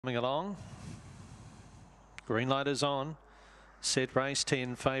Coming along. Green light is on. Set race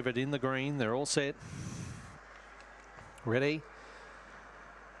 10, favourite in the green. They're all set. Ready.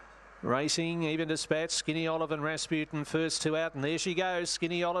 Racing, even dispatch, Skinny Olive and Rasputin first two out, and there she goes.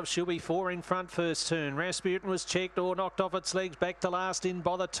 Skinny Olive, she'll be four in front first turn. Rasputin was checked or knocked off its legs, back to last in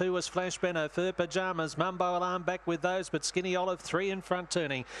Bother two was Flash Benno, Fur Pyjamas, Mumbo Alarm back with those, but Skinny Olive three in front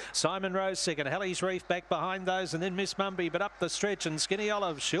turning. Simon Rose second, Halley's Reef back behind those, and then Miss Mumby, but up the stretch, and Skinny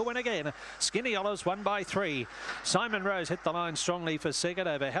Olive, she'll win again. Skinny Olive's won by 3. Simon Rose hit the line strongly for second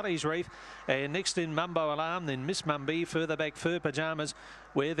over Halley's Reef, and next in Mumbo Alarm, then Miss Mumby, further back Fur Pyjamas,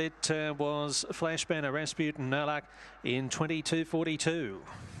 where that was Flash Banner, Rasputin, no luck in 22.42.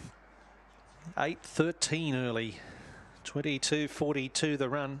 8.13 early, 22.42 the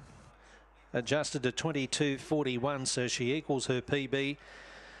run, adjusted to 22.41, so she equals her PB.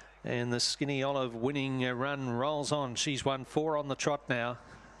 And the Skinny Olive winning run rolls on. She's won 4 on the trot now.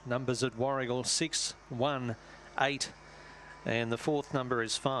 Numbers at Wgl 6, 1, 8, and the fourth number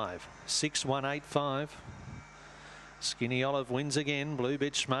is 5. 6, 1, 8, 5. Skinny Olive wins again. Blue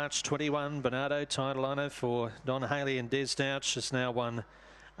Bitch March 21. Bernardo title honour for Don Haley and Des Douch has now won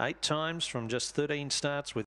 8 times from just 13 starts with